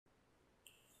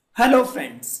Hello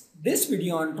friends, this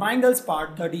video on triangles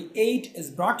part 38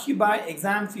 is brought to you by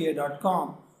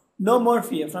examfear.com. No more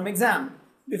fear from exam.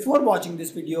 Before watching this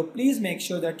video, please make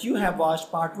sure that you have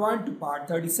watched part 1 to part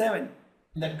 37.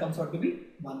 And that comes out to be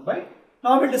 1 by.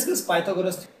 Now we'll discuss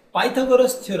Pythagoras.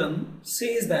 Pythagoras theorem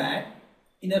says that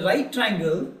in a right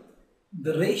triangle,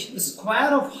 the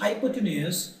square of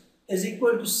hypotenuse is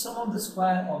equal to sum of the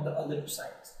square of the other two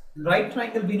sides. In right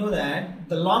triangle, we know that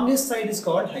the longest side is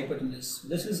called hypotenuse.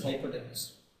 This is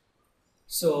hypotenuse.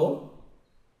 So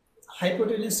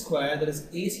hypotenuse square, that is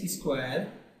AC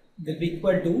square, will be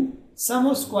equal to sum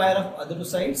of square of other two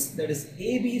sides, that is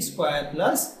AB square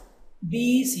plus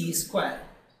BC square.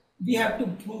 We have to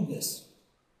prove this.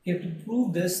 We have to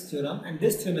prove this theorem, and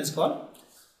this theorem is called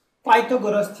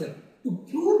Pythagoras theorem. To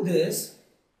prove this,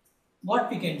 what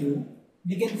we can do,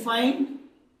 we can find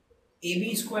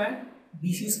AB square,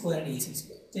 BC square and AC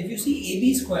square. So if you see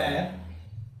AB square,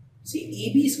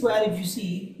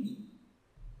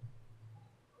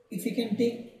 if we can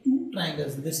take two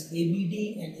triangles, this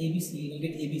ABD and ABC, we will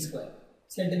get AB square.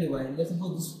 So I'll tell you why. Let's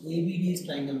suppose this ABD is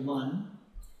triangle 1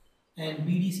 and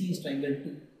BDC is triangle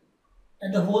 2.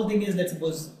 And the whole thing is, let's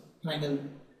suppose, triangle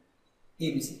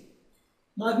ABC.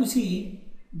 Now if you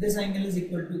see, this angle is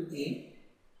equal to A.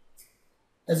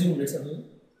 Assume, let's suppose,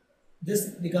 this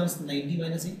becomes 90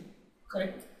 minus A.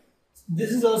 Correct.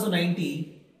 This is also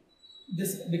 90.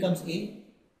 This becomes A.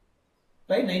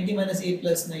 Right? 90 minus A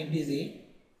plus 90 is A.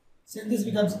 Since this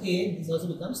becomes A, this also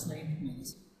becomes 90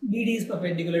 minus A. BD is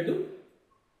perpendicular to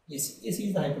AC. AC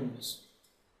is the hypotenuse.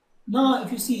 Now,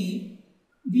 if you see,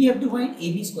 we have to find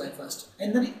AB square first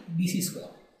and then BC square.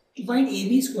 To find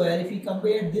AB square, if we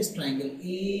compare this triangle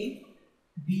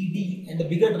ABD and the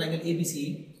bigger triangle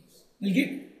ABC, we'll get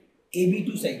AB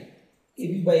two side.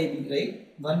 AB by AB, right?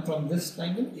 One from this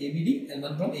triangle ABD and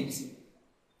one from ABC.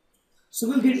 So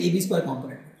we'll get AB square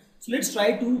component. So let's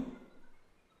try to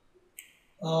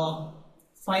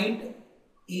find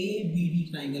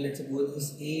ABD triangle. Let's suppose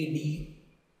this is ADB.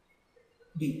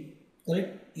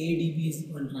 Correct? ADB is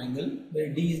one triangle where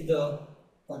D is the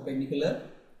perpendicular.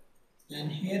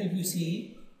 And here if you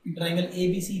see in triangle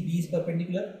ABC, B is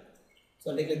perpendicular.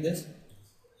 So I'll take like this.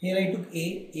 Here I took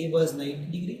A was 90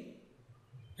 degree.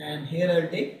 And here I will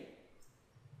take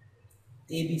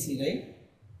ABC, right?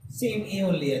 Same A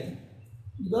only, I think,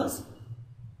 because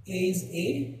A is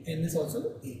A and this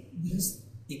also A. This is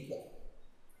equal.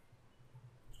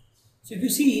 So if you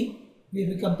see, we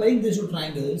will be comparing these two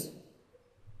triangles.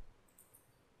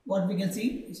 What we can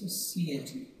see, this is C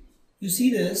actually. You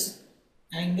see this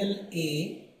angle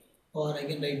A, or I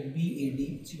can write BAD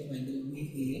instead of angle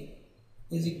BA,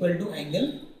 is equal to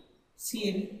angle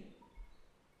CAB.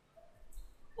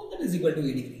 That is equal to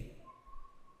 80 degree.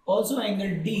 Also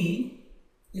angle D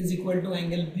is equal to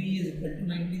angle B is equal to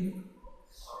 90 degree.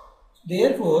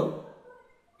 Therefore,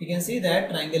 we can say that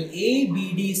triangle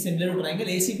ABD is similar to triangle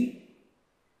ACB.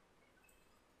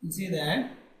 You see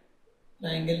that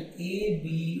triangle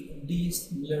ABD is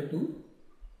similar to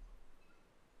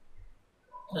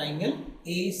triangle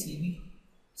ACB.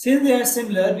 Since they are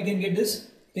similar, we can get this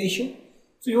ratio.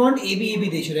 So you want AB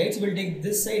ratio, right? So we'll take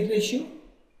this side ratio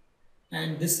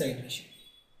and this side ratio.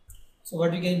 So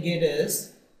what we can get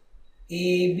is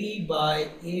AB by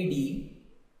AD,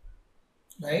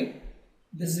 right?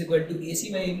 This is equal to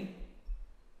AC by AB,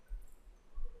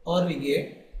 or we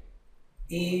get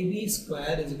AB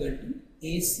square is equal to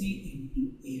AC into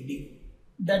AD.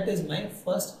 That is my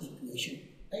first equation.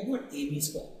 I got AB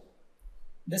square.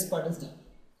 This part is done.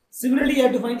 Similarly, you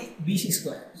have to find BC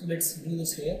square. So let's do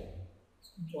this here.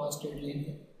 So draw a straight line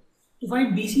here. To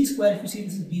find BC square, if you see,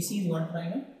 this is BC is one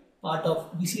triangle, part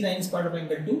of BC line is part of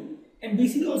angle 2, and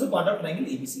BC is also part of triangle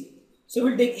ABC. So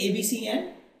we'll take ABC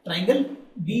and triangle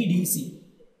BDC.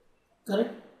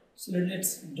 Correct? So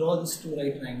let's draw this two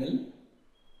right triangle.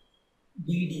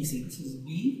 BDC. This is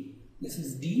B, this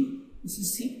is D, this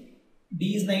is C.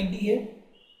 D is 90 here,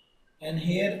 and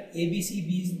here ABC,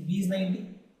 B is 90.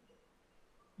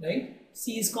 Right?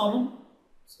 C is common.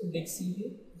 So let's see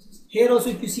here. Here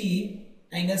also, if you see,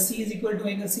 angle C is equal to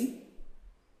angle C.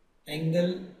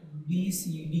 Angle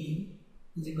BCD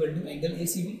is equal to angle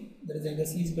ACB. That is, angle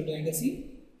C is equal to angle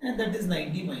C, and that is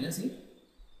 90 minus A.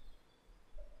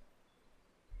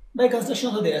 By construction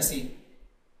also they are same.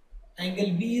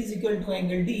 Angle B is equal to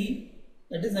angle D,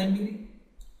 that is 90 degree.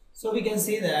 So we can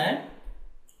say that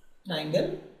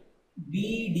triangle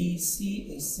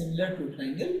BDC is similar to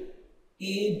triangle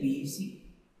ABC.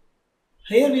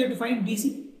 Here we have to find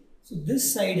BC. So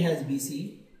this side has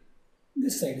BC,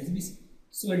 this side is BC.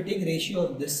 So we'll take ratio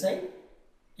of this side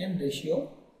and ratio of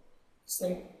this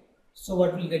side. So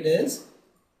what we'll get is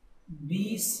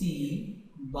BC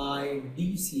by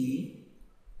DC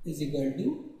is equal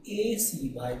to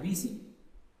AC by BC.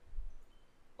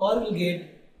 Or we'll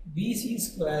get BC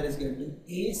square is equal to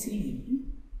AC into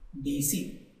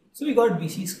DC. So we got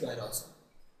BC square also.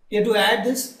 We have to add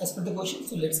this as per the question.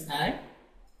 So let's add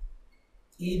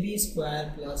AB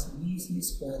square plus BC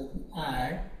square. If we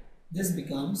add, this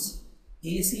becomes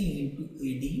AC into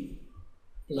AD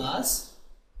plus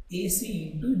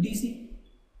AC into DC.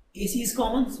 AC is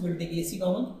common, so we'll take AC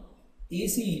common.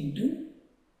 AC into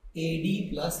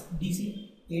AD plus DC.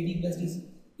 AD plus DC.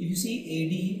 If you see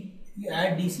AD, you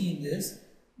add DC in this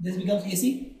becomes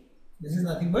AC. This is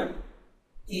nothing but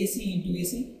AC into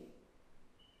AC.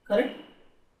 Correct?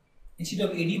 Instead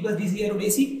of AD plus DC, I wrote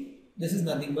AC. This is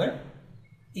nothing but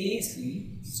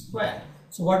AC square.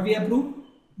 So what we have proved?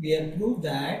 We have proved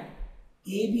that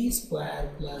AB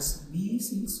square plus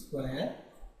BC square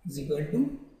is equal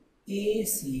to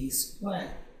AC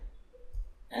square,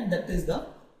 and that is the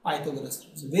Pythagoras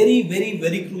theorem. So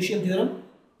very crucial theorem.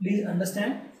 Please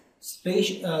understand.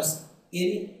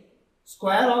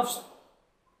 Square of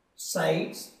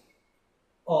sides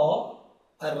of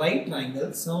a right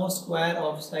triangle, sum of square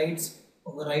of sides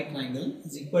of a right triangle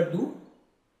is equal to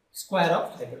square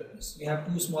of hypotenuse. We have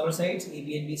two smaller sides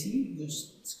AB and BC. You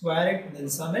square it, then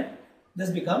sum it. This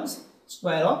becomes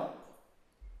square of.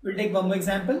 We'll take one more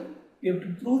example. We have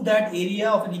to prove that area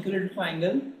of an equilateral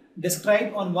triangle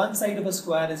described on one side of a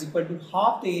square is equal to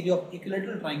half the area of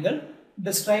equilateral triangle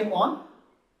described on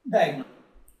diagonal.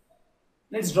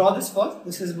 Let's draw this first.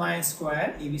 This is my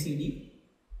square ABCD.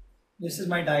 This is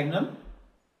my diagonal.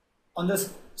 On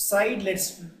this side,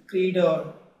 let's create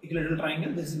a equilateral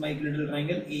triangle. This is my equilateral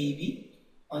triangle AEB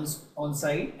on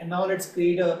side, and now let's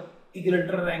create a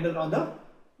equilateral triangle on the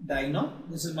diagonal.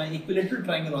 This is my equilateral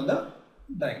triangle on the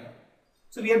diagonal.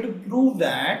 So we have to prove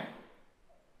that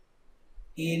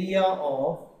area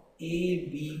of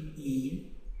ABE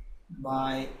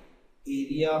by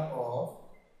area of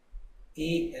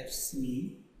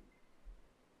AFC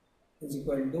is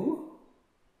equal to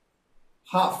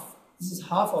half. This is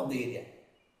half of the area,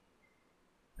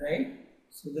 right?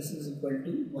 So this is equal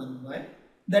to 1 by,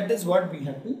 that is what we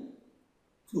have to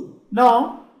prove.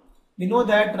 Now we know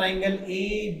that triangle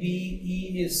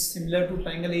ABE is similar to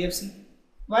triangle AFC.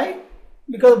 Why?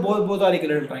 Because both are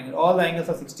equilateral triangle. All the angles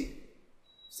are 60,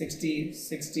 60,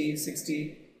 60,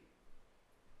 60.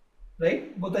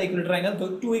 Right? Both are equilateral triangles.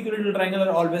 So two equilateral triangles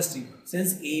are always similar.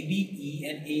 Since ABE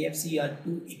and AFC are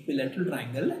two equilateral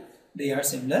triangles, they are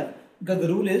similar. Because the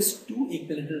rule is two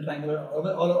equilateral triangles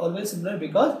are always similar,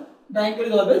 because the angle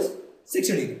is always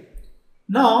 60 degrees.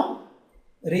 Now,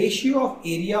 ratio of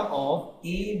area of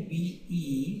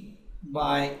ABE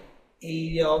by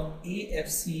area of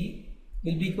AFC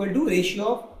will be equal to ratio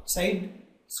of side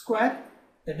square,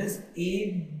 that is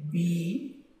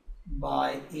AB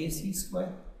by AC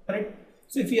square. Correct?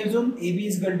 So if we assume AB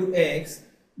is equal to X,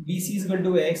 BC is equal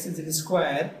to X, since it is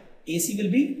square, AC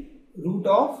will be root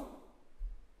of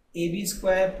AB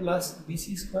square plus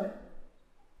BC square.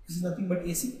 This is nothing but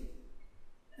AC,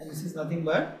 and this is nothing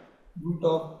but root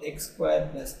of X square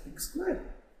plus X square,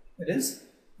 that is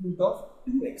root of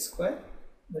 2X square,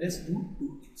 that is root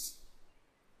 2X.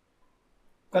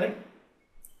 Correct?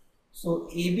 So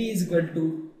AB is equal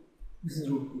to, this is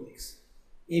root 2X.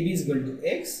 AB is equal to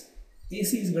X,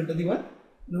 AC is equal to the what?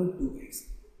 Root 2X.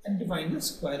 And to find the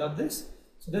square of this,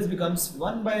 so this becomes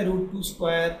 1 by root 2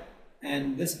 square,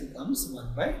 and this becomes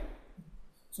 1 by 2.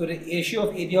 So the ratio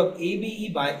of area of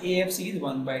ABE by AFC is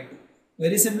 1 by 2.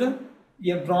 Very similar. We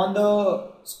have drawn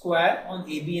the square on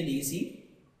AB and AC.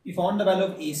 We found the value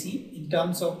of AC in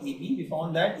terms of AB. We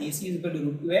found that AC is equal to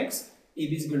root 2x,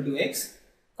 AB is equal to x.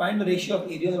 Find the ratio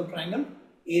of area of the triangle.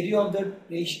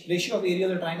 Ratio of area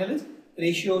of the triangle is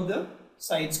ratio of the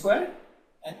side square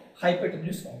and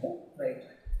hypotenuse of the right.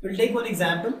 We'll take one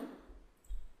example.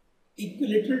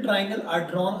 Equilateral triangle are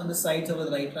drawn on the sides of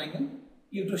the right triangle.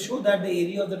 You have to show that the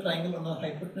area of the triangle on the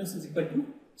hypotenuse is equal to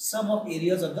sum of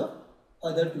areas of the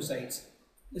other two sides.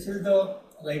 This is the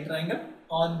right triangle.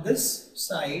 On this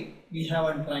side we have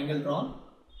a triangle drawn.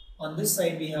 On this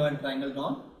side we have a triangle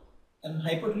drawn. And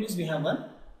hypotenuse we have one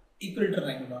equilateral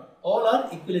triangle drawn. All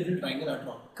our equilateral triangle are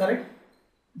drawn. Correct?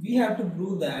 We have to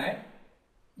prove that,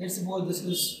 let's suppose this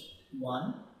is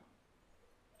one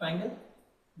triangle,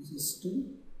 this is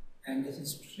 2, and this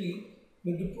is 3.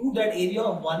 We have to prove that area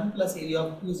of 1 plus area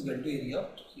of 2 is equal to area of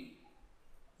 3.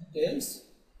 That is,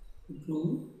 to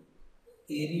prove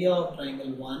area of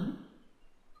triangle 1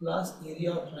 plus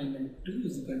area of triangle 2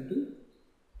 is equal to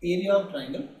area of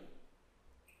triangle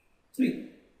 3.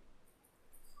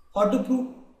 How to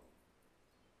prove?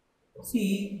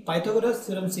 See, Pythagoras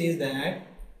theorem says that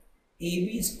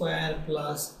AB square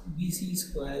plus BC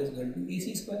square is equal to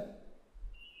AC square.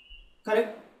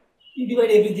 Correct? You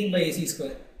divide everything by AC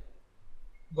square.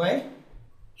 Why?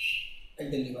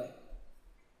 I'll tell you why.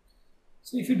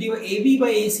 So if you divide AB by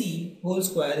AC whole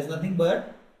square is nothing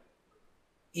but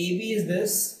AB is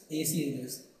this, AC is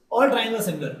this. All triangles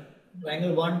are similar.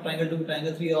 Triangle 1, triangle 2,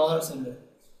 triangle 3 are all similar.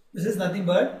 This is nothing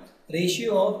but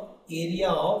ratio of area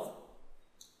of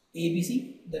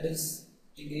ABC, that is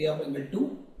area of angle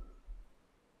 2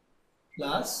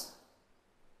 plus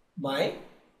by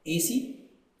AC,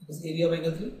 that is area of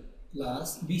angle 3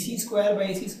 plus BC square by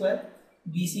AC square.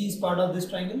 BC is part of this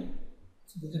triangle.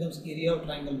 So this becomes area of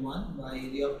triangle 1 by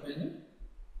area of triangle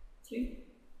 3.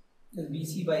 That is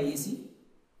BC by AC.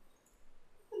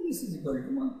 And this is equal to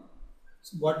 1.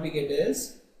 So what we get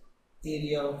is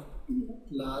area of 2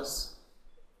 plus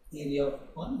area of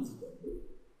 1 is equal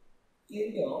to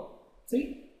area of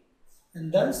 3.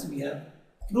 And thus we have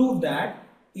proved that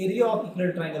area of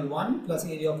equilateral triangle 1 plus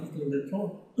area of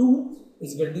equilateral 2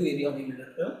 is equal to area of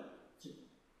equilateral 3.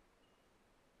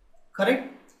 Correct?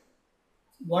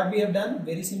 What we have done,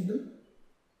 very simple.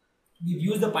 We've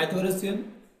used the Pythagoras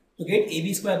theorem to get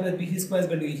AB square plus BC square is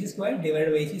equal to AC square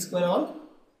divided by AC square all.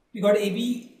 We got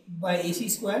AB by AC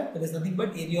square, that is nothing but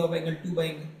area of angle 2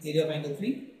 by area of angle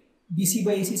 3. BC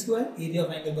by AC square, area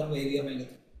of angle 1 by area of angle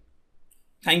 3.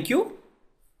 Thank you.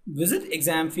 Visit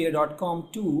examfear.com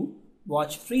to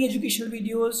watch free educational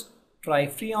videos, try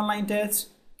free online tests,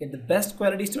 get the best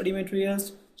quality study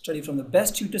materials, study from the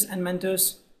best tutors and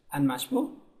mentors, and much more.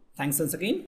 Thanks once again.